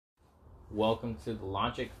Welcome to the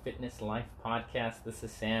Logic Fitness Life podcast. This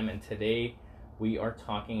is Sam, and today we are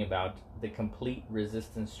talking about the Complete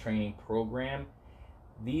Resistance Training Program.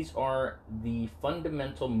 These are the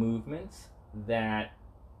fundamental movements that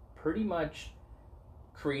pretty much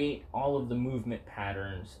create all of the movement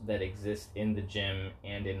patterns that exist in the gym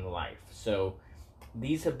and in life. So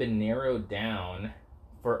these have been narrowed down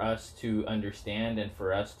for us to understand and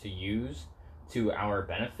for us to use to our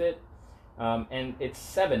benefit. And it's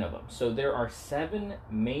 7 of them. So there are 7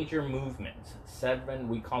 major movements. 7,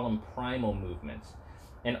 we call them primal movements.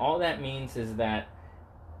 And all that means is that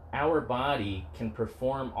our body can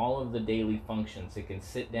perform all of the daily functions. It can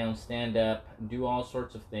sit down, stand up, do all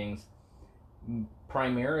sorts of things,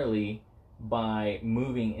 primarily by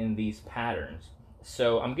moving in these patterns.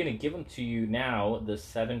 So I'm going to give them to you now, the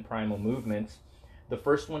 7 primal movements. The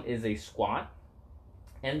first one is a squat,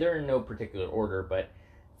 and they're in no particular order, but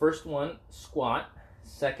first one, squat.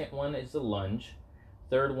 Second one is a lunge.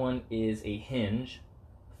 Third one is a hinge.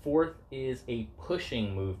 Fourth is a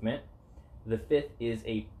pushing movement. The fifth is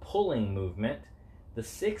a pulling movement. The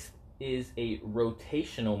sixth is a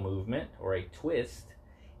rotational movement, or a twist.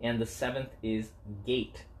 And the 7th is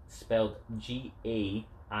gait, spelled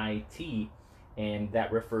G-A-I-T, and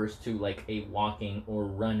that refers to like a walking or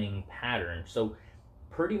running pattern. So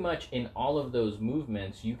pretty much in all of those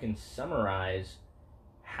movements, you can summarize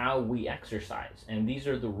how we exercise. And these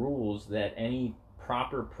are the rules that any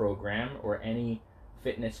proper program or any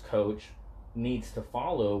fitness coach needs to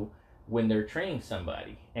follow when they're training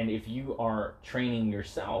somebody. And if you are training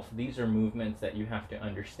yourself, these are movements that you have to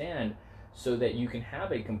understand so that you can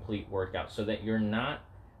have a complete workout, so that you're not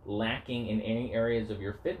lacking in any areas of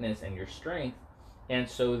your fitness and your strength, and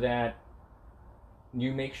so that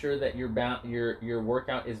you make sure that your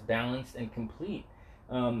workout is balanced and complete.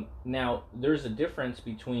 Now, there's a difference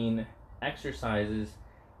between exercises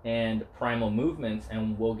and primal movements,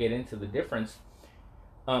 and we'll get into the difference.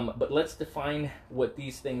 But let's define what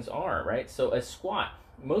these things are, right? So a squat,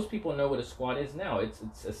 most people know what a squat is now.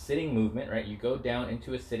 It's a sitting movement, right? You go down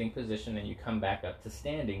into a sitting position and you come back up to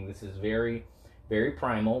standing. This is very, very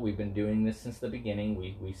primal. We've been doing this since the beginning.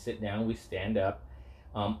 We sit down, we stand up.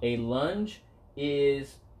 A lunge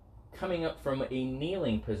is coming up from a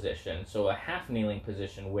kneeling position, so a half kneeling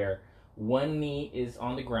position where one knee is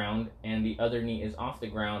on the ground and the other knee is off the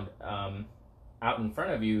ground, out in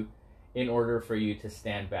front of you, in order for you to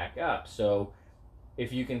stand back up. So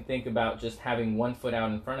if you can think about just having one foot out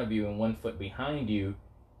in front of you and one foot behind you,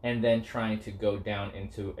 and then trying to go down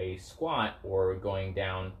into a squat, or going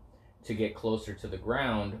down to get closer to the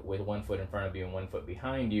ground with one foot in front of you and one foot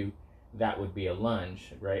behind you, that would be a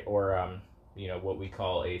lunge, right? Or what we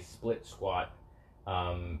call a split squat.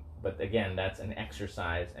 But again, that's an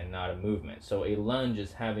exercise and not a movement. So a lunge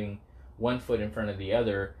is having one foot in front of the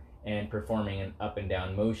other and performing an up and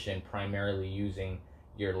down motion, primarily using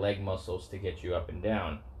your leg muscles to get you up and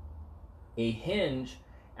down. A hinge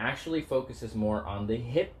actually focuses more on the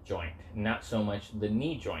hip joint, not so much the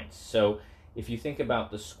knee joints. So if you think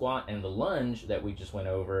about the squat and the lunge that we just went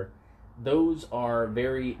over, those are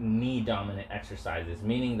very knee dominant exercises,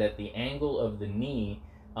 meaning that the angle of the knee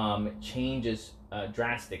changes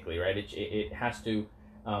drastically, right? It has to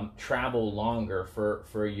travel longer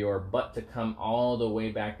for your butt to come all the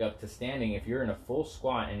way back up to standing. If you're in a full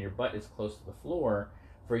squat and your butt is close to the floor,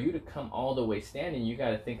 for you to come all the way standing, you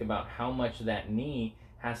got to think about how much that knee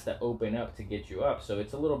has to open up to get you up. So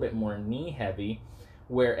it's a little bit more knee heavy,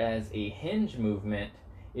 whereas a hinge movement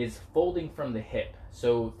is folding from the hip.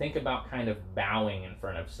 So think about kind of bowing in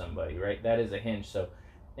front of somebody, right? That is a hinge. So,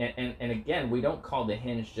 and again, we don't call the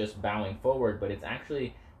hinge just bowing forward, but it's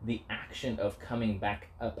actually the action of coming back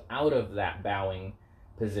up out of that bowing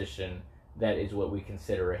position. That is what we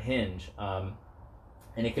consider a hinge.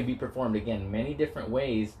 And it can be performed, again, many different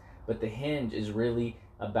ways, but the hinge is really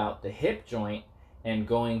about the hip joint and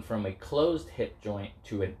going from a closed hip joint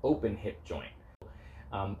to an open hip joint.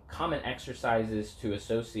 Common exercises to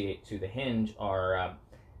associate to the hinge are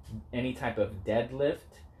any type of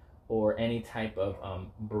deadlift or any type of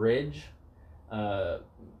bridge,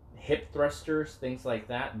 hip thrusters, things like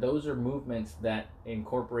that. Those are movements that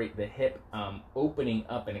incorporate the hip opening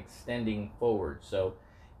up and extending forward. So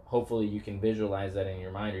hopefully you can visualize that in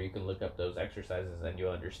your mind, or you can look up those exercises and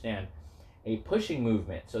you'll understand. A pushing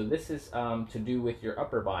movement. So this is to do with your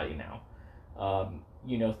upper body now.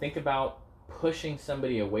 Think about pushing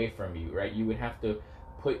somebody away from you, right? You would have to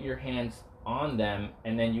put your hands on them,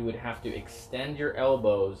 and then you would have to extend your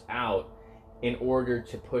elbows out in order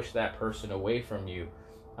to push that person away from you.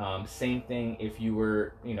 Same thing if you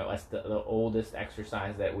were, that's the oldest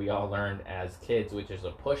exercise that we all learned as kids, which is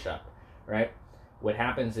a push-up, right? What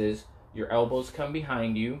happens is Your elbows come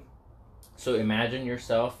behind you. So imagine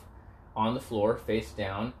yourself on the floor, face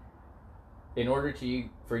down. In order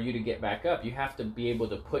for you to get back up, you have to be able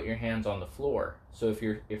to put your hands on the floor. So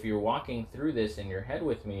if you're walking through this in your head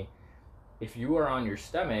with me, if you are on your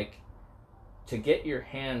stomach, to get your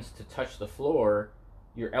hands to touch the floor,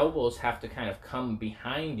 your elbows have to kind of come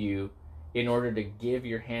behind you in order to give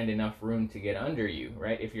your hand enough room to get under you,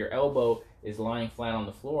 right? If your elbow is lying flat on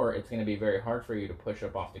the floor, it's going to be very hard for you to push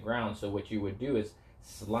up off the ground. So what you would do is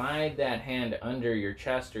slide that hand under your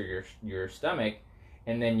chest or your stomach,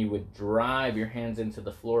 and then you would drive your hands into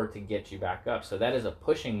the floor to get you back up. So that is a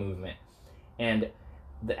pushing movement. And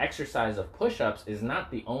the exercise of push-ups is not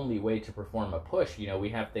the only way to perform a push. You know, we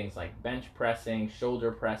have things like bench pressing,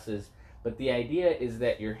 shoulder presses, but the idea is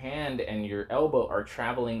that your hand and your elbow are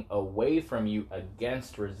traveling away from you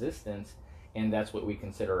against resistance, and that's what we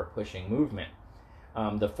consider a pushing movement.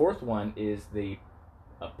 The fourth one is the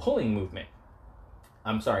pulling movement.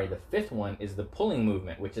 The fifth one is the pulling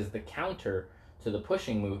movement, which is the counter to the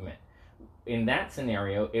pushing movement. In that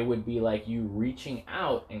scenario, it would be like you reaching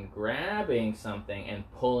out and grabbing something and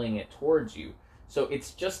pulling it towards you. So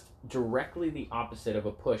it's just directly the opposite of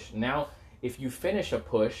a push. Now, if you finish a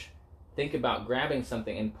push, think about grabbing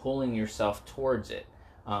something and pulling yourself towards it.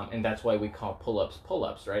 And that's why we call pull-ups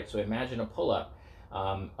pull-ups, right? So imagine a pull-up.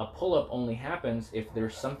 A pull-up only happens if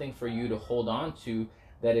there's something for you to hold on to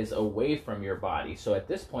that is away from your body. So at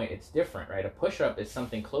this point, it's different, right? A push-up is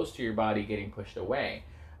something close to your body getting pushed away.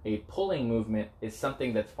 A pulling movement is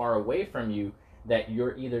something that's far away from you that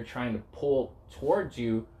you're either trying to pull towards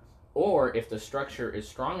you, or if the structure is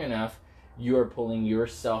strong enough, you're pulling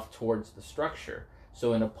yourself towards the structure.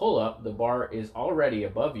 So in a pull-up, the bar is already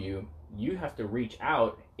above you. You have to reach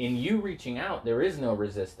out. In you reaching out, there is no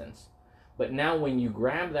resistance. But now when you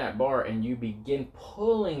grab that bar and you begin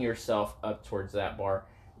pulling yourself up towards that bar,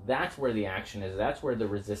 that's where the action is. That's where the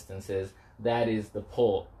resistance is. That is the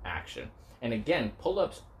pull action. And again,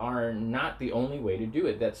 pull-ups are not the only way to do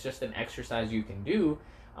it. That's just an exercise you can do.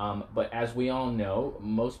 But as we all know,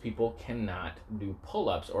 most people cannot do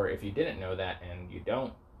pull-ups. Or if you didn't know that and you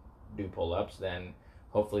don't do pull-ups, then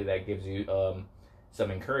hopefully that gives you some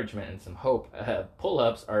encouragement and some hope.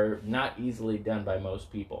 Pull-ups are not easily done by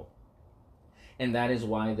most people. And that is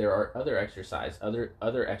why there are other exercises,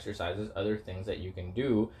 other things that you can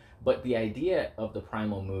do. But the idea of the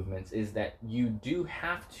primal movements is that you do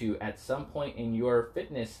have to, at some point in your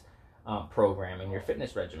fitness program, in your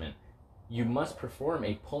fitness regimen, you must perform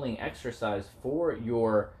a pulling exercise for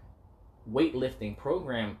your weightlifting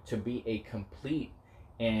program to be a complete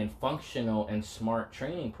and functional and smart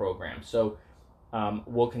training program. So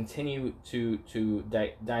we'll continue to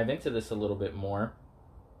dive into this a little bit more.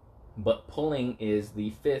 But pulling is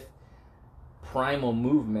the fifth primal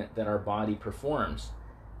movement that our body performs.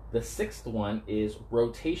 The sixth one is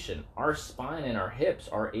rotation. Our spine and our hips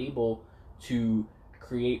are able to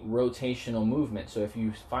create rotational movement. So if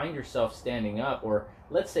you find yourself standing up, or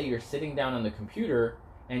let's say you're sitting down on the computer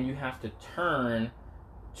and you have to turn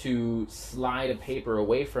to slide a paper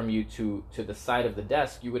away from you to the side of the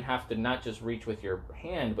desk, you would have to not just reach with your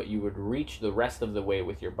hand, but you would reach the rest of the way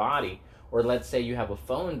with your body. Or let's say you have a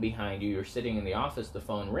phone behind you, you're sitting in the office, the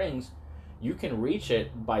phone rings, you can reach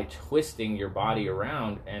it by twisting your body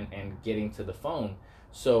around and getting to the phone.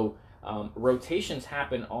 So rotations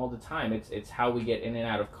happen all the time. It's how we get in and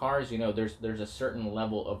out of cars. You know, there's a certain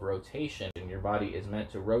level of rotation, and your body is meant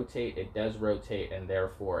to rotate. It does rotate, and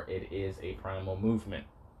therefore it is a primal movement.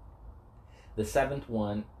 The seventh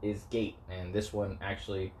one is gait, and this one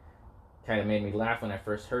actually kind of made me laugh when I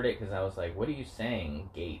first heard it, because I was like, what are you saying,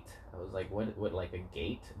 gate? I was like, what like a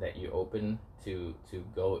gate that you open to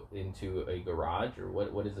go into a garage, or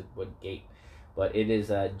what is it, what gate? But it is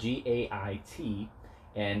GAIT,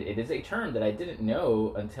 and it is a term that I didn't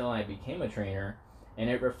know until I became a trainer, and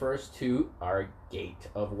it refers to our gait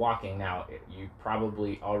of walking. Now, you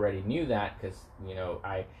probably already knew that, because, you know,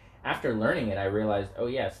 after learning it, I realized, oh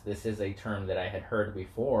yes, this is a term that I had heard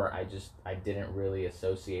before. I didn't really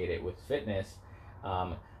associate it with fitness.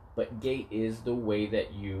 But gait is the way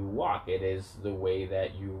that you walk. It is the way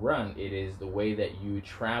that you run. It is the way that you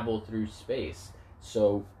travel through space.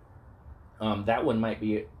 So that one might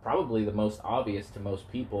be probably the most obvious to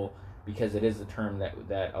most people, because it is a term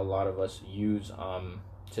that a lot of us use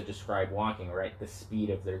to describe walking, right? The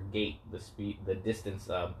speed of their gait, the distance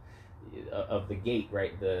of the gait,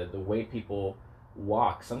 right? The way people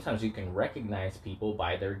walk. Sometimes you can recognize people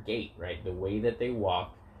by their gait, right? The way that they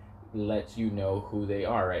walk lets you know who they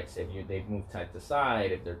are, right? So if they've moved side to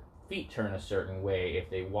side, if their feet turn a certain way, if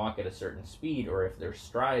they walk at a certain speed, or if their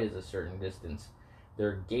stride is a certain distance,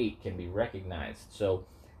 their gait can be recognized. So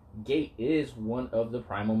gait is one of the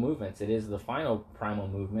primal movements. It is the final primal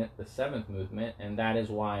movement, the seventh movement, and that is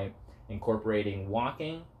why incorporating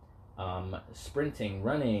walking, sprinting,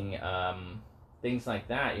 running, things like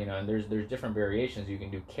that, and there's different variations. You can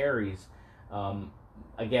do carries.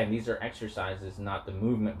 Again, these are exercises, not the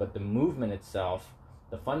movement, but the movement itself,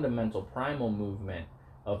 the fundamental primal movement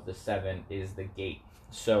of the seven is the gait.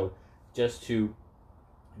 So just to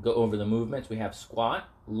go over the movements, we have squat,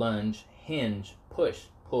 lunge, hinge, push,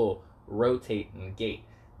 pull, rotate, and gait.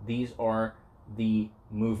 These are the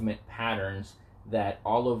movement patterns that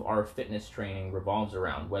all of our fitness training revolves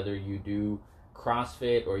around. Whether you do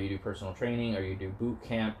CrossFit or you do personal training or you do boot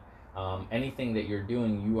camp, anything that you're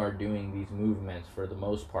doing, you are doing these movements for the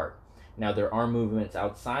most part. Now, there are movements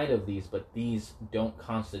outside of these, but these don't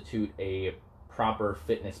constitute a proper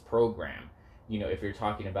fitness program. If you're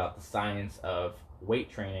talking about the science of weight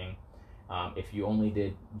training, if you only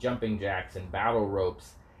did jumping jacks and battle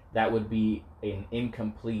ropes, that would be an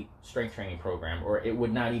incomplete strength training program, or it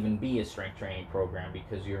would not even be a strength training program,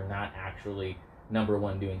 because you're not actually, number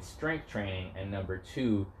one, doing strength training, and number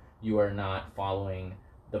two, you are not following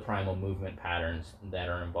the primal movement patterns that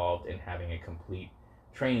are involved in having a complete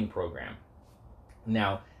training program.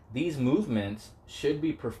 Now, these movements should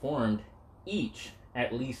be performed each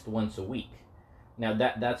at least once a week. Now,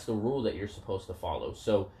 that's the rule that you're supposed to follow.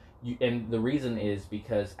 So, and the reason is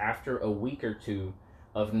because after a week or two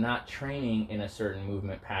of not training in a certain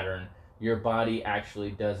movement pattern, your body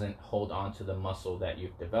actually doesn't hold on to the muscle that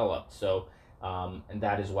you've developed. So, and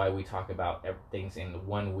that is why we talk about things in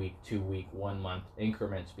 1 week, 2 week, 1 month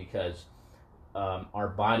increments, because our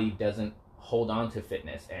body doesn't hold on to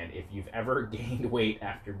fitness. And if you've ever gained weight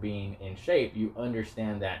after being in shape, you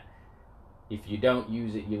understand that if you don't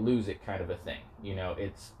use it, you lose it, kind of a thing.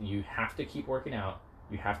 You have to keep working out.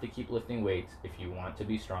 You have to keep lifting weights if you want to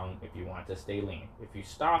be strong, if you want to stay lean. If you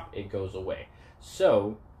stop, it goes away.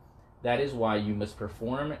 So that is why you must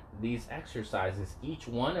perform these exercises, each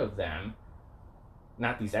one of them,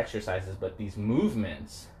 not these exercises, but these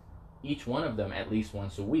movements, each one of them at least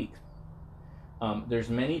once a week. There's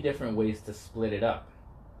many different ways to split it up.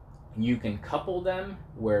 You can couple them,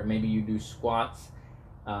 where maybe you do squats,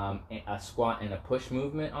 a squat and a push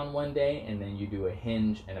movement on one day, and then you do a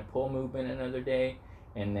hinge and a pull movement another day,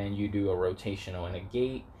 and then you do a rotational and a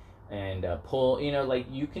gait and a pull.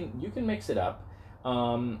 You can mix it up.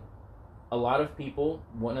 A lot of people,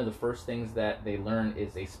 one of the first things that they learn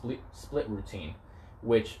is a split routine,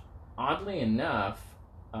 which oddly enough,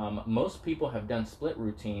 most people have done split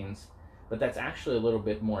routines, but that's actually a little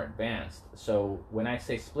bit more advanced. So when I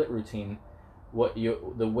say split routine,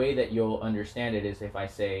 the way that you'll understand it is if I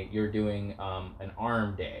say you're doing an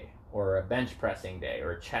arm day or a bench pressing day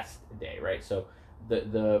or a chest day, right? So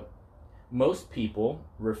the most people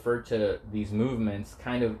refer to these movements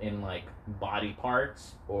kind of in like body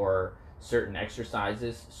parts or certain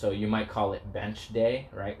exercises. So you might call it bench day,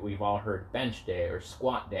 right? We've all heard bench day or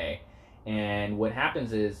squat day. And what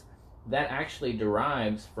happens is that actually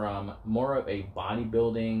derives from more of a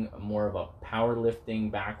bodybuilding, more of a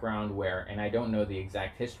powerlifting background where, and I don't know the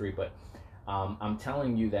exact history, but I'm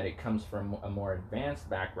telling you that it comes from a more advanced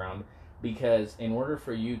background, because in order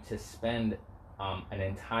for you to spend an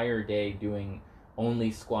entire day doing only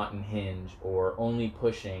squat and hinge or only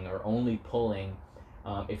pushing or only pulling,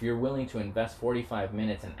 if you're willing to invest 45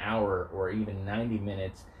 minutes, an hour, or even 90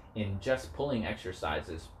 minutes in just pulling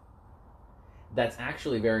exercises, that's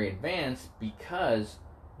actually very advanced, because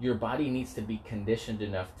your body needs to be conditioned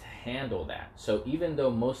enough to handle that. So even though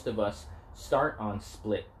most of us start on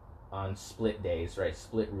split days, right?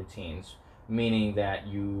 Split routines, meaning that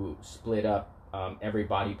you split up every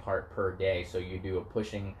body part per day. So you do a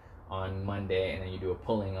pushing on Monday, and then you do a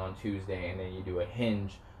pulling on Tuesday, and then you do a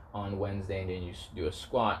hinge on Wednesday, and then you do a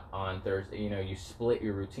squat on Thursday. You split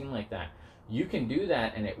your routine like that. You can do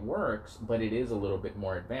that and it works, but it is a little bit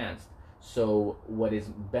more advanced. So what is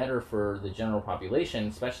better for the general population,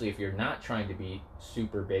 especially if you're not trying to be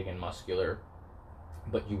super big and muscular,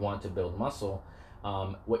 but you want to build muscle,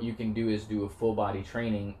 what you can do is do a full body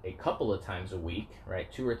training a couple of times a week,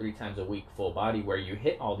 right? 2 or 3 times a week, full body, where you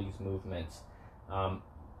hit all these movements.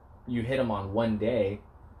 You hit them on one day,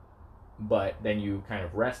 but then you kind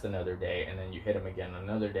of rest another day, and then you hit them again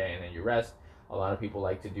another day, and then you rest. A lot of people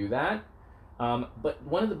like to do that. But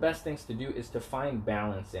one of the best things to do is to find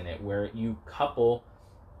balance in it, where you couple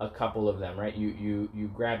a couple of them, right? You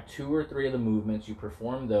grab 2 or 3 of the movements, you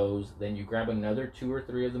perform those, then you grab another 2 or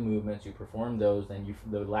 3 of the movements, you perform those, then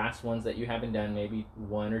the last ones that you haven't done, maybe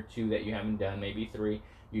 1 or 2 that you haven't done, maybe 3,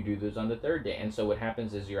 you do those on the 3rd day. And so what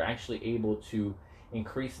happens is you're actually able to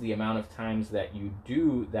increase the amount of times that you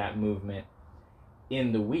do that movement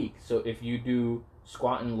in the week. So if you do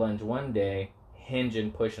squat and lunge one day, hinge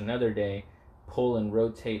and push another day, pull and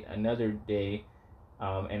rotate another day,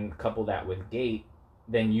 and couple that with gait,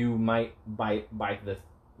 then you might by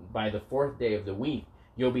the fourth day of the week,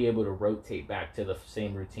 you'll be able to rotate back to the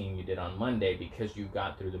same routine you did on Monday because you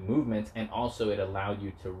got through the movements, and also it allowed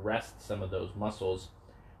you to rest some of those muscles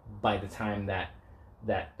by the time that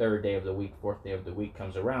third day of the week, fourth day of the week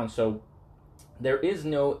comes around. So there is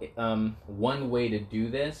no one way to do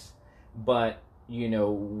this, but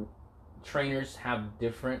trainers have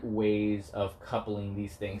different ways of coupling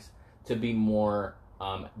these things to be more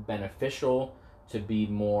beneficial, to be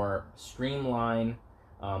more streamlined.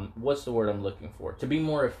 What's the word I'm looking for? To be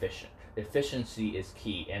more efficient. Efficiency is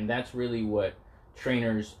key, and that's really what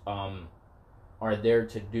trainers are there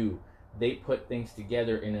to do. They put things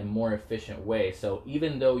together in a more efficient way. So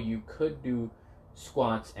even though you could do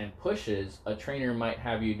squats and pushes, a trainer might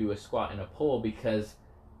have you do a squat and a pull because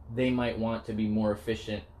they might want to be more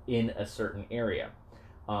efficient in a certain area.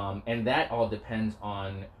 And that all depends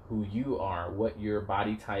on who you are, what your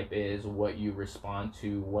body type is, what you respond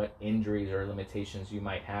to, what injuries or limitations you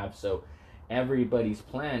might have. So everybody's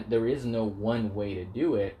plan, there is no one way to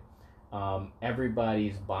do it.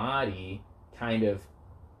 Everybody's body kind of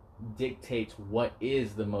dictates what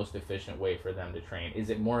is the most efficient way for them to train.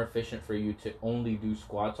 Is it more efficient for you to only do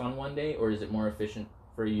squats on one day, or is it more efficient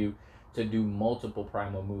for you to do multiple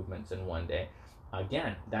primal movements in one day?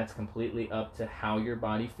 Again, that's completely up to how your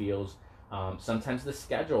body feels. Sometimes the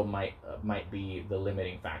schedule might be the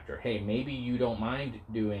limiting factor. Hey, maybe you don't mind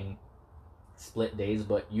doing split days,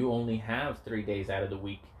 but you only have 3 days out of the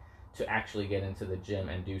week to actually get into the gym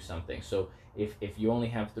and do something. So if you only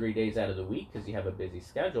have 3 days out of the week because you have a busy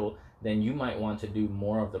schedule, then you might want to do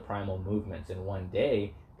more of the primal movements in one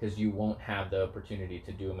day because you won't have the opportunity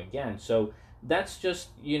to do them again. So that's just,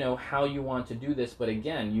 how you want to do this. But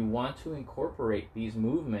again, you want to incorporate these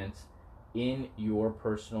movements in your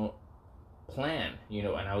personal plan,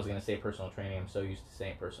 and I was going to say personal training. I'm so used to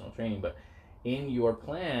saying personal training, but in your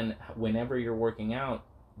plan, whenever you're working out,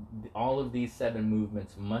 all of these 7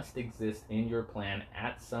 movements must exist in your plan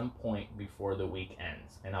at some point before the week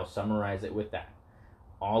ends. And I'll summarize it with that.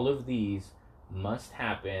 All of these must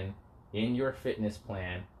happen in your fitness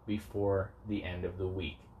plan before the end of the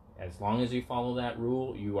week. As long as you follow that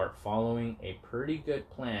rule, you are following a pretty good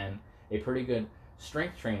plan, a pretty good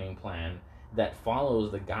strength training plan that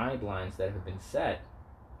follows the guidelines that have been set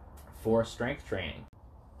for strength training.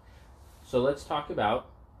 So let's talk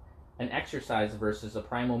about an exercise versus a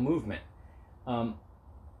primal movement.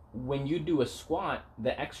 When you do a squat,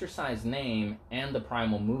 the exercise name and the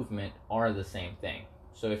primal movement are the same thing.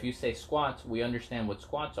 So if you say squats, we understand what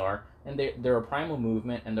squats are, and they're a primal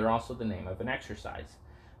movement, and they're also the name of an exercise.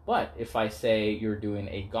 But if I say you're doing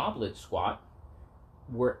a goblet squat,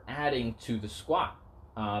 we're adding to the squat.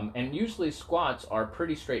 And usually squats are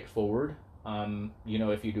pretty straightforward.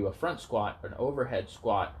 If you do a front squat, an overhead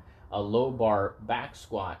squat, a low bar back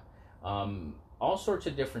squat, all sorts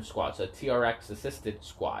of different squats, a TRX assisted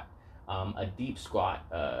squat, a deep squat,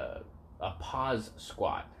 a pause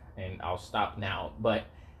squat, and I'll stop now. But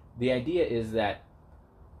the idea is that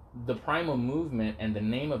the primal movement and the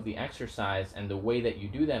name of the exercise and the way that you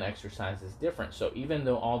do that exercise is different. So even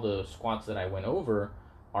though all the squats that I went over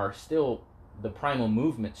are still the primal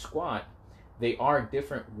movement squat, they are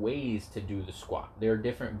different ways to do the squat. There are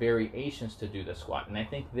different variations to do the squat. And I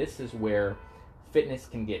think this is where fitness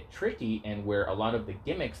can get tricky and where a lot of the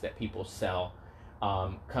gimmicks that people sell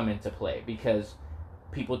come into play, because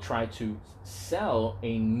people try to sell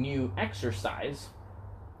a new exercise,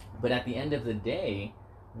 but at the end of the day,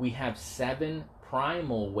 we have 7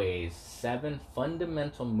 primal ways, 7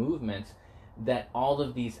 fundamental movements that all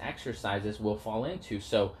of these exercises will fall into.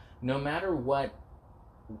 So no matter what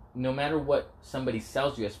somebody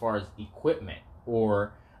sells you as far as equipment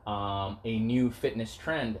or a new fitness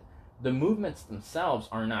trend, the movements themselves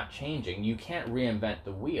are not changing. You can't reinvent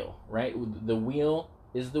the wheel, right? The wheel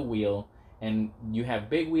is the wheel, and you have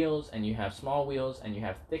big wheels, and you have small wheels, and you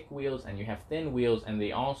have thick wheels, and you have thin wheels, and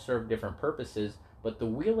they all serve different purposes. But the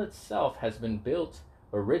wheel itself has been built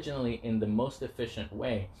originally in the most efficient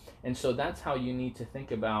way. And so that's how you need to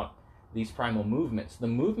think about these primal movements. The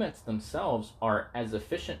movements themselves are as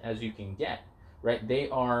efficient as you can get, right? They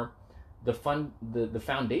are the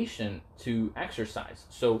foundation to exercise.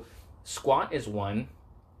 So squat is one,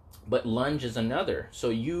 but lunge is another.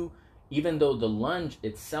 So even though the lunge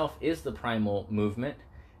itself is the primal movement,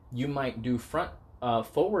 you might do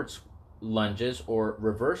forward lunges or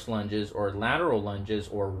reverse lunges or lateral lunges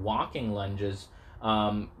or walking lunges.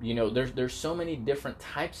 There's so many different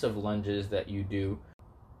types of lunges that you do.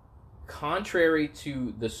 contrary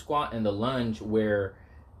to the squat and the lunge, where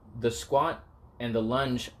the squat and the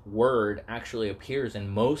lunge word actually appears in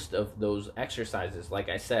most of those exercises. Like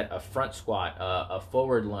I said, a front squat, a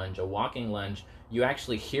forward lunge, a walking lunge, you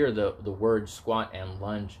actually hear the word squat and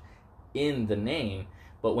lunge in the name.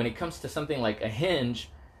 But when it comes to something like a hinge,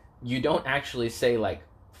 you don't actually say like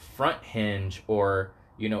front hinge or,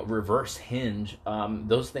 you know, reverse hinge.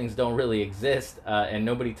 Those things don't really exist, and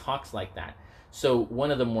nobody talks like that. So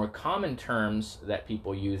one of the more common terms that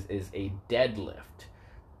people use is a deadlift,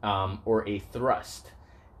 or a thrust,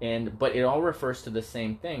 but it all refers to the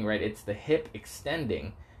same thing, right? It's the hip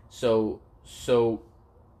extending. So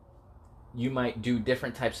you might do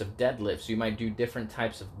different types of deadlifts, you might do different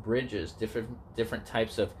types of bridges, different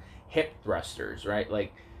types of hip thrusters, right?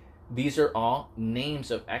 Like, these are all names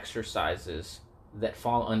of exercises that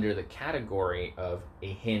fall under the category of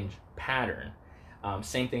a hinge pattern.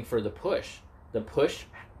 Same thing for the push. The push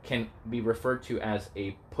can be referred to as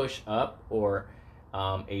a push up, or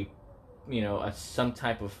some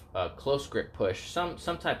type of close grip push, some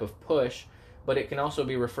type of push, but it can also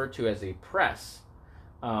be referred to as a press,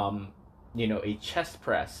 a chest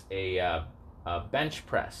press, a bench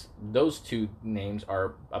press. Those two names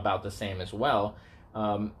are about the same as well.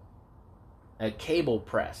 A cable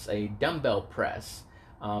press, a dumbbell press,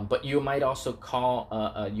 but you might also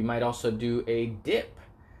do a dip,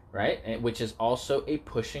 right? Which is also a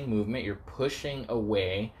pushing movement. You're pushing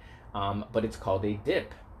away, but it's called a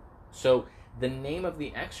dip. So the name of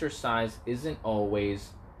the exercise isn't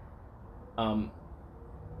always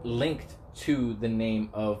linked to the name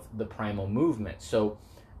of the primal movement. So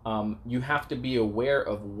you have to be aware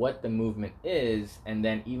of what the movement is, and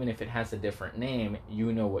then even if it has a different name,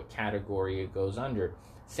 you know what category it goes under.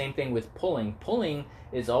 Same thing with pulling. Pulling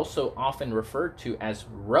is also often referred to as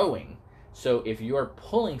rowing. So if you are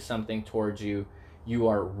pulling something towards you, you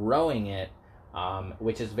are rowing it,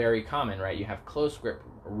 which is very common, right? You have close grip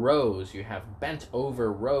rows, you have bent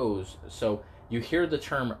over rows. So you hear the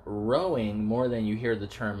term rowing more than you hear the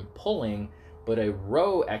term pulling, but a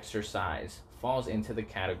row exercise falls into the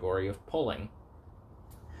category of pulling.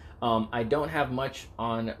 I don't have much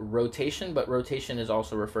on rotation, but rotation is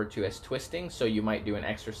also referred to as twisting. So you might do an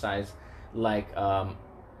exercise like a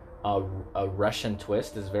Russian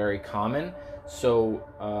twist is very common.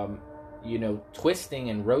 So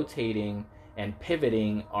twisting and rotating and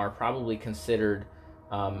pivoting are probably considered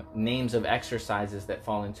names of exercises that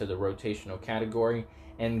fall into the rotational category.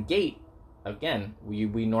 And gait, again,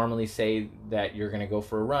 we normally say that you're going to go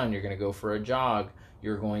for a run, you're going to go for a jog,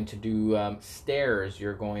 you're going to do stairs,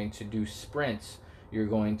 you're going to do sprints, you're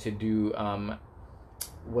going to do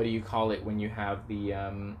what do you call it when you have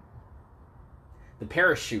the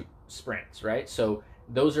parachute sprints, right? So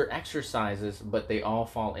those are exercises, but they all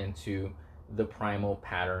fall into the primal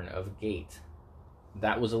pattern of gait.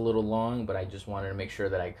 That was a little long, but I just wanted to make sure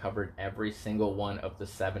that I covered every single one of the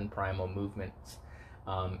 7 primal movements,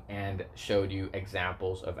 and showed you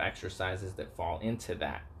examples of exercises that fall into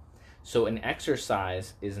that. So an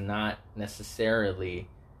exercise is not necessarily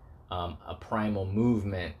a primal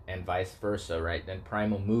movement, and vice versa, right? Then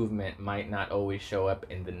primal movement might not always show up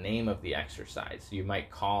in the name of the exercise. You might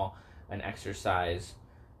call an exercise,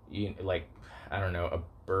 a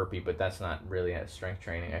burpee, but that's not really a strength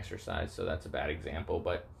training exercise, so that's a bad example.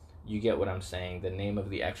 But you get what I'm saying. The name of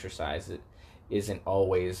the exercise isn't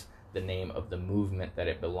always the name of the movement that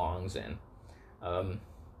it belongs in.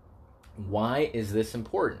 Why is this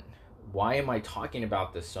important? Why am I talking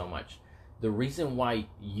about this so much? The reason why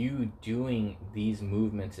you doing these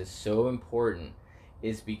movements is so important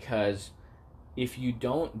is because if you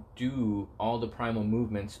don't do all the primal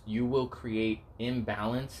movements, you will create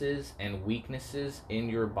imbalances and weaknesses in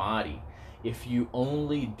your body. If you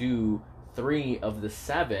only do 3 of the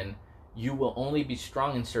 7, you will only be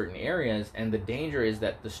strong in certain areas, and the danger is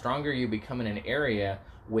that the stronger you become in an area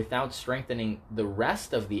without strengthening the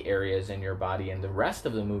rest of the areas in your body and the rest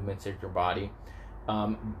of the movements in your body,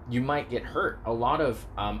 you might get hurt.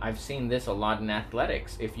 I've seen this a lot in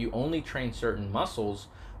athletics. If you only train certain muscles,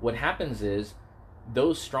 what happens is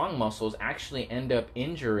those strong muscles actually end up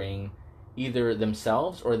injuring either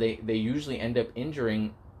themselves, or they usually end up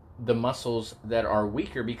injuring the muscles that are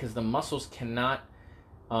weaker, because the muscles cannot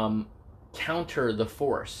counter the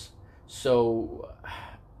force. So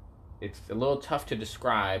it's a little tough to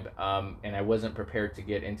describe, and I wasn't prepared to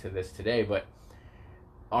get into this today, but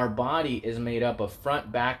our body is made up of front,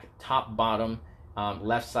 back, top, bottom,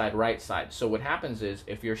 left side, right side. So what happens is,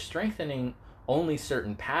 if you're strengthening only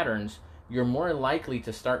certain patterns, you're more likely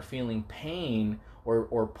to start feeling pain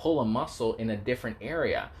or pull a muscle in a different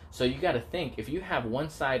area. So you got to think, if you have one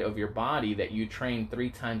side of your body that you train 3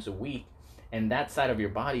 times a week, and that side of your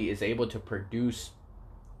body is able to produce,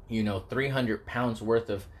 300 pounds worth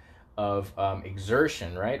of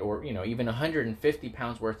exertion, right? Or, even 150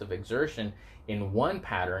 pounds worth of exertion in one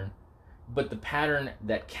pattern, but the pattern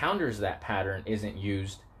that counters that pattern isn't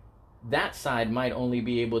used, that side might only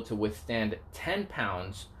be able to withstand 10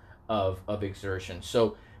 pounds of exertion.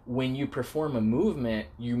 So when you perform a movement,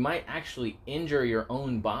 you might actually injure your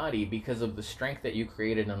own body because of the strength that you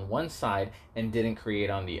created on one side and didn't create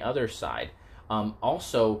on the other side.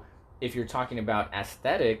 Also, if you're talking about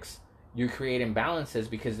aesthetics, you create imbalances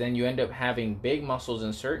because then you end up having big muscles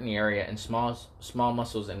in certain area and small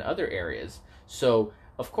muscles in other areas. So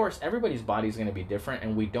of course everybody's body is going to be different,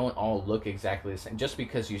 and we don't all look exactly the same. Just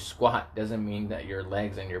because you squat doesn't mean that your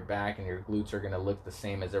legs and your back and your glutes are going to look the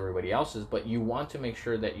same as everybody else's, but you want to make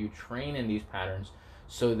sure that you train in these patterns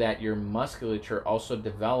so that your musculature also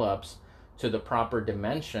develops to the proper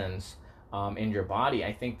dimensions in your body.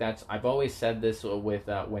 I think I've always said this with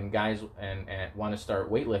when guys and want to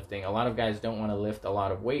start weightlifting. A lot of guys don't want to lift a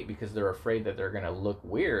lot of weight because they're afraid that they're going to look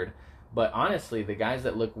weird. But honestly, the guys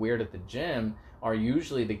that look weird at the gym are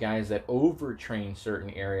usually the guys that overtrain certain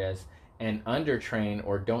areas and undertrain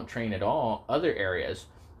or don't train at all other areas.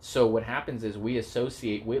 So what happens is we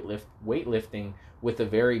associate weightlifting with a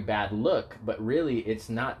very bad look, but really it's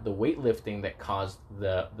not the weightlifting that caused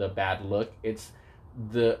the bad look. It's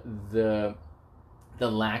the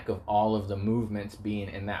lack of all of the movements being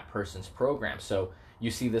in that person's program. So you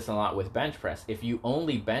see this a lot with bench press. If you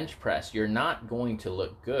only bench press, you're not going to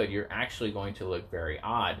look good. You're actually going to look very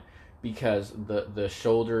odd, because the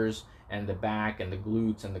shoulders and the back and the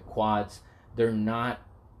glutes and the quads, they're not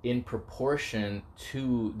in proportion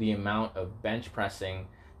to the amount of bench pressing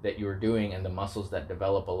that you're doing and the muscles that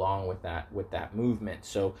develop along with that movement.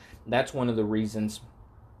 So that's one of the reasons.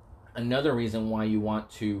 Another reason why you want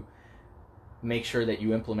to make sure that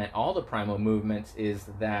you implement all the primal movements is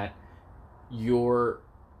that you're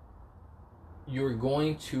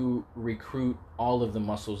going to recruit all of the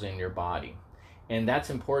muscles in your body. And that's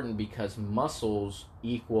important because muscles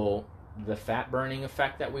equal the fat burning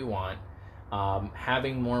effect that we want.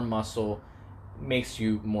 Having more muscle makes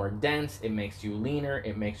you more dense, it makes you leaner,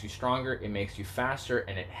 it makes you stronger, it makes you faster,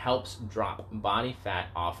 and it helps drop body fat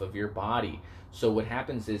off of your body. So what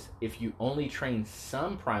happens is, if you only train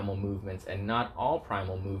some primal movements and not all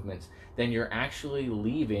primal movements, then you're actually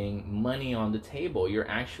leaving money on the table. You're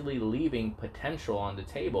actually leaving potential on the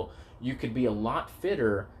table. You could be a lot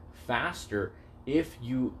fitter, faster, if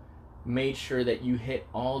you made sure that you hit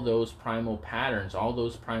all those primal patterns, all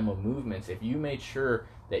those primal movements. If you made sure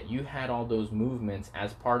that you had all those movements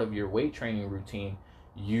as part of your weight training routine,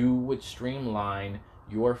 you would streamline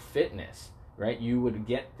your fitness, right? You would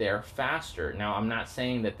get there faster. Now, I'm not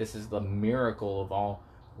saying that this is the miracle of all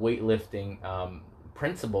weightlifting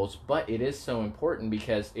principles, but it is so important,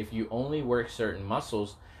 because if you only work certain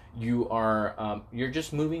muscles, you're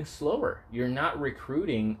just moving slower. You're not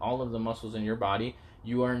recruiting all of the muscles in your body.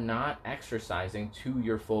 You are not exercising to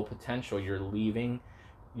your full potential. You're leaving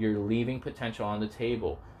potential on the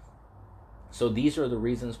table. So these are the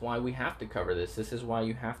reasons why we have to cover this. This is why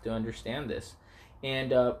you have to understand this.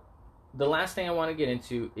 And the last thing I want to get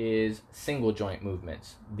into is single joint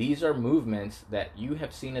movements. These are movements that you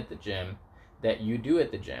have seen at the gym, that you do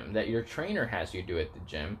at the gym, that your trainer has you do at the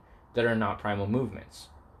gym, that are not primal movements.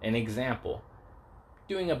 An example,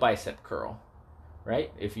 doing a bicep curl,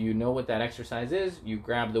 right? If you know what that exercise is, you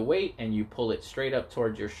grab the weight and you pull it straight up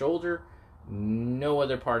towards your shoulder. No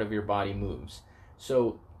other part of your body moves.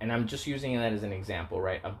 So, and I'm just using that as an example,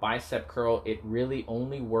 right? A bicep curl, it really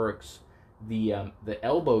only works the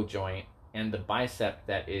elbow joint and the bicep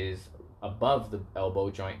that is above the elbow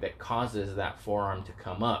joint that causes that forearm to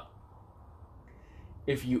come up.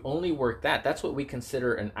 If you only work that, that's what we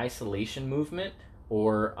consider an isolation movement,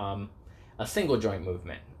 or a single joint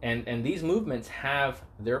movement. And these movements have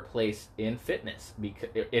their place in fitness,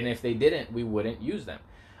 and if they didn't, we wouldn't use them.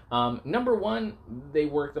 Number one, they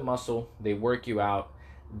work the muscle, they work you out,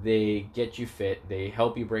 they get you fit, they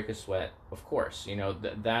help you break a sweat. Of course,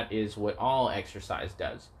 that is what all exercise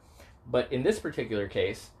does. But in this particular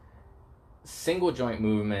case, single joint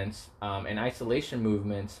movements and isolation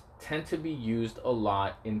movements tend to be used a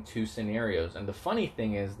lot in two scenarios. And the funny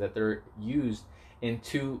thing is that they're used in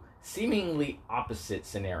two seemingly opposite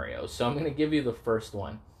scenarios. So I'm going to give you the first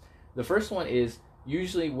one. The first one is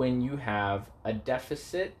usually when you have a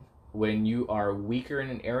deficit, when you are weaker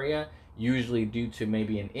in an area, usually due to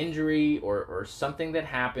maybe an injury or something that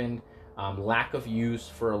happened, lack of use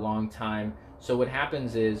for a long time. So what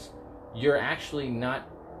happens is you're actually not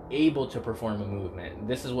able to perform a movement.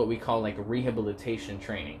 This is what we call like rehabilitation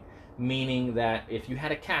training, meaning that if you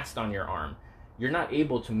had a cast on your arm, you're not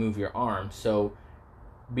able to move your arm. So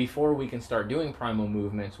before we can start doing primal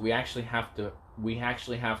movements, we actually have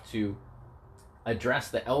to address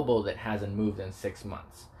the elbow that hasn't moved in 6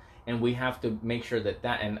 months. And we have to make sure that,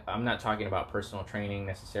 and I'm not talking about personal training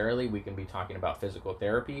necessarily, we can be talking about physical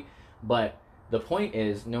therapy, but the point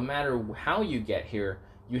is, no matter how you get here,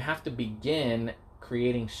 you have to begin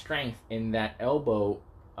creating strength in that elbow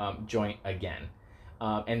joint again.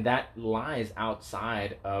 And that lies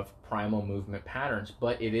outside of primal movement patterns,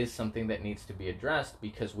 but it is something that needs to be addressed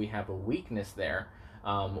because we have a weakness there.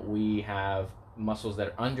 We have muscles that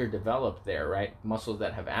are underdeveloped there, right? Muscles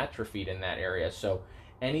that have atrophied in that area. So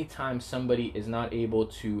anytime somebody is not able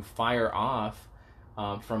to fire off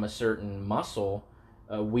from a certain muscle,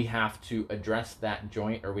 we have to address that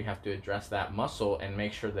joint, or we have to address that muscle and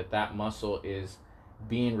make sure that that muscle is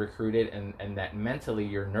being recruited, and that mentally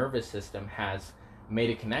your nervous system has made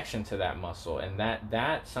a connection to that muscle, and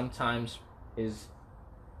that sometimes is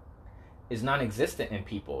non-existent in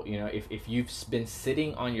people. You know, if you've been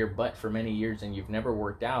sitting on your butt for many years and you've never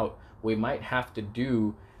worked out, we might have to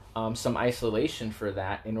do some isolation for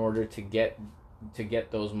that in order to get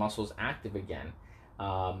those muscles active again.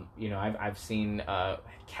 You know, I've seen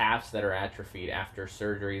calves that are atrophied after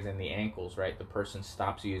surgeries in the ankles, right? The person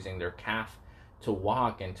stops using their calf to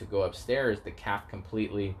walk and to go upstairs. The calf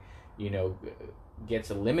completely, you know, gets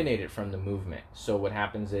eliminated from the movement. So what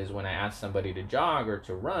happens is when I ask somebody to jog or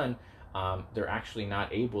to run, they're actually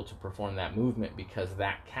not able to perform that movement because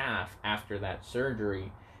that calf, after that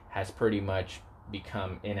surgery, has pretty much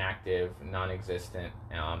become inactive, non-existent,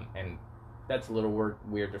 and that's a little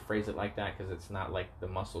weird to phrase it like that because it's not like the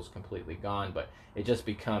muscle's completely gone, but it just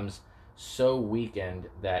becomes so weakened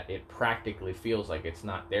that it practically feels like it's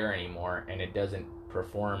not there anymore, and it doesn't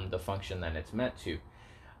perform the function that it's meant to.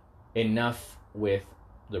 Enough with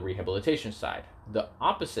the rehabilitation side. The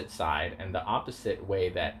opposite side, and the opposite way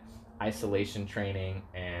that isolation training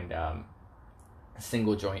and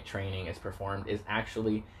single joint training is performed, is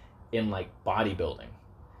actually in like bodybuilding.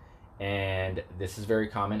 And this is very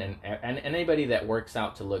common, and anybody that works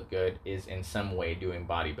out to look good is in some way doing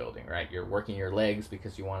bodybuilding, right? You're working your legs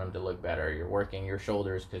because you want them to look better. You're working your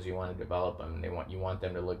shoulders because you want to develop them. You want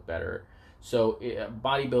them to look better. So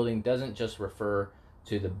bodybuilding doesn't just refer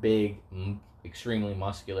to the big, extremely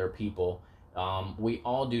muscular people. We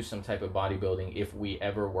all do some type of bodybuilding if we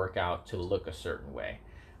ever work out to look a certain way.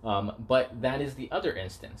 But that is the other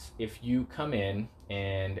instance. If you come in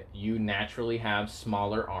and you naturally have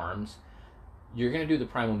smaller arms, you're going to do the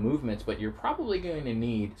primal movements, but you're probably going to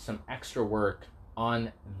need some extra work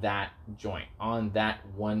on that joint, on that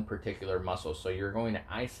one particular muscle. So you're going to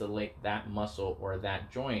isolate that muscle or that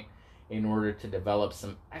joint in order to develop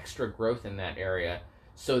some extra growth in that area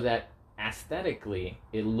so that aesthetically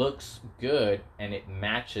it looks good and it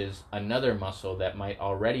matches another muscle that might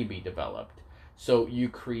already be developed. So you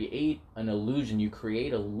create an illusion, you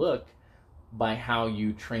create a look by how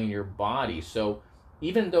you train your body. So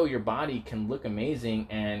even though your body can look amazing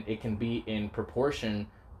and it can be in proportion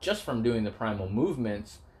just from doing the primal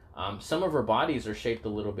movements, some of our bodies are shaped a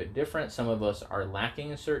little bit different. Some of us are lacking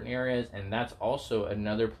in certain areas, and that's also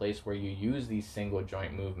another place where you use these single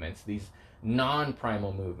joint movements, these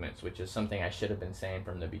non-primal movements, which is something I should have been saying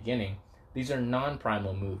from the beginning. These are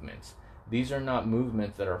non-primal movements. These are not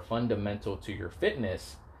movements that are fundamental to your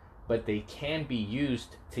fitness, but they can be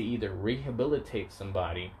used to either rehabilitate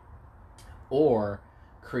somebody or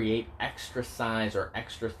create extra size or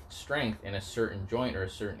extra strength in a certain joint or a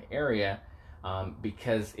certain area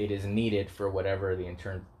because it is needed for whatever the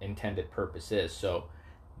intended purpose is. So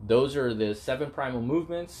those are the 7 primal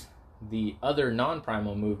movements, the other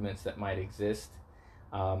non-primal movements that might exist.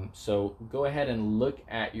 So go ahead and look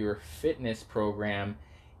at your fitness program.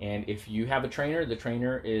 And if you have a trainer, the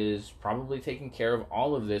trainer is probably taking care of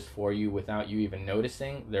all of this for you without you even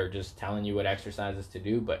noticing. They're just telling you what exercises to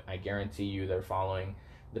do, but I guarantee you they're following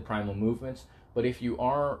the primal movements. But if you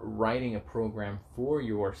are writing a program for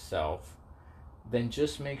yourself, then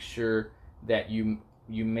just make sure that you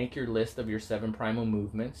make your list of your 7 primal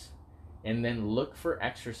movements and then look for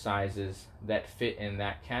exercises that fit in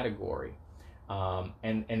that category.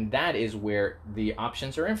 And that is where the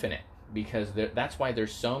options are infinite. Because that's why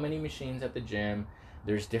there's so many machines at the gym.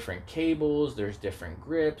 There's different cables, there's different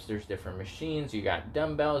grips, there's different machines. You got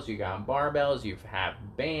dumbbells, you got barbells, you have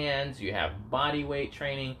bands, you have body weight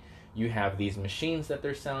training, you have these machines that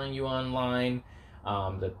they're selling you online,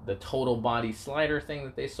 the total body slider thing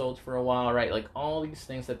that they sold for a while, right? Like all these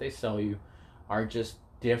things that they sell you are just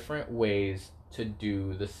different ways to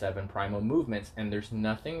do the 7 primal movements, and there's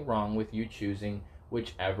nothing wrong with you choosing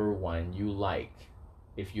whichever one you like.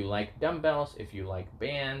 If you like dumbbells, if you like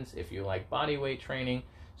bands, if you like body weight training,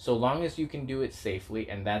 so long as you can do it safely,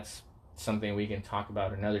 and that's something we can talk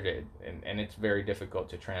about another day, and it's very difficult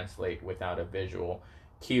to translate without a visual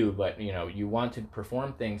cue, but you want to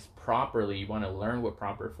perform things properly, you want to learn what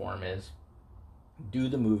proper form is, do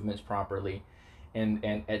the movements properly,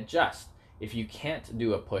 and adjust. If you can't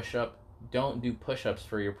do a push-up, don't do push-ups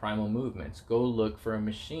for your primal movements. Go look for a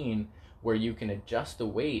machine where you can adjust the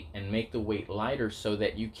weight and make the weight lighter so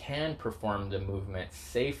that you can perform the movement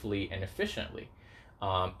safely and efficiently.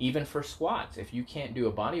 Even for squats, if you can't do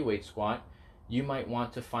a body weight squat, you might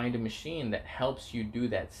want to find a machine that helps you do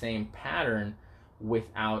that same pattern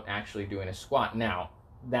without actually doing a squat. Now,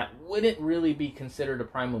 that wouldn't really be considered a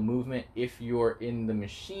primal movement if you're in the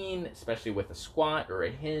machine, especially with a squat or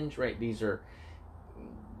a hinge, right? These are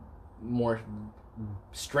more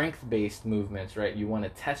strength-based movements, right? You want to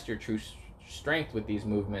test your true strength with these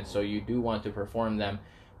movements, so you do want to perform them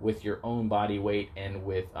with your own body weight and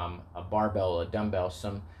with a barbell, a dumbbell,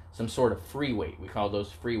 some sort of free weight. We call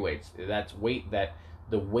those free weights. That's weight that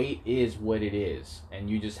the weight is what it is, and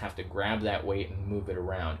you just have to grab that weight and move it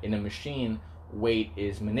around. In a machine, weight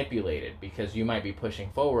is manipulated because you might be pushing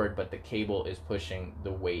forward, but the cable is pushing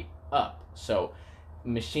the weight up. So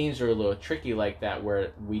machines are a little tricky like that,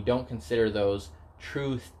 where we don't consider those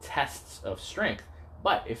true tests of strength.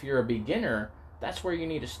 But if you're a beginner, that's where you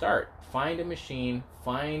need to start. Find a machine,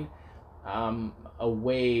 find a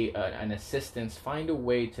way, an assistance, find a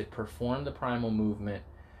way to perform the primal movement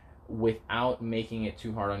without making it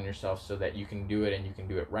too hard on yourself, so that you can do it and you can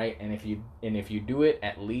do it right. And if you do it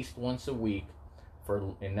at least once a week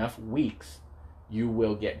for enough weeks, you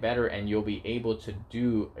will get better, and you'll be able to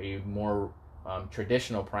do a more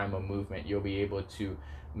traditional primal movement. You'll be able to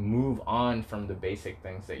move on from the basic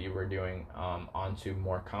things that you were doing onto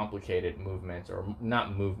more complicated movements, or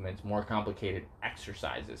not movements, more complicated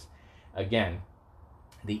exercises. Again,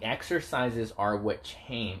 the exercises are what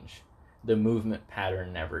change. The movement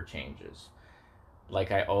pattern never changes.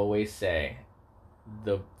 Like I always say,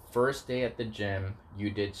 the first day at the gym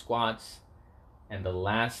you did squats, and the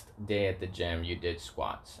last day at the gym you did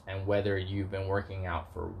squats. And whether you've been working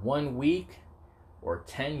out for 1 week or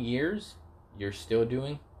 10 years, you're still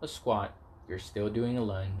doing a squat, you're still doing a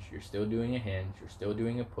lunge, you're still doing a hinge, you're still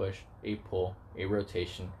doing a push, a pull, a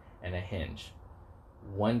rotation, and a hinge.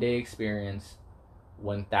 1 day experience,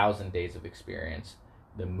 1,000 days of experience.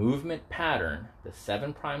 The movement pattern, the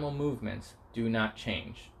 7 primal movements, do not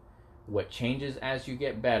change. What changes as you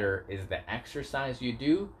get better is the exercise you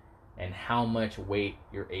do and how much weight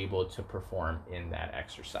you're able to perform in that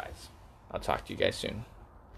exercise. I'll talk to you guys soon.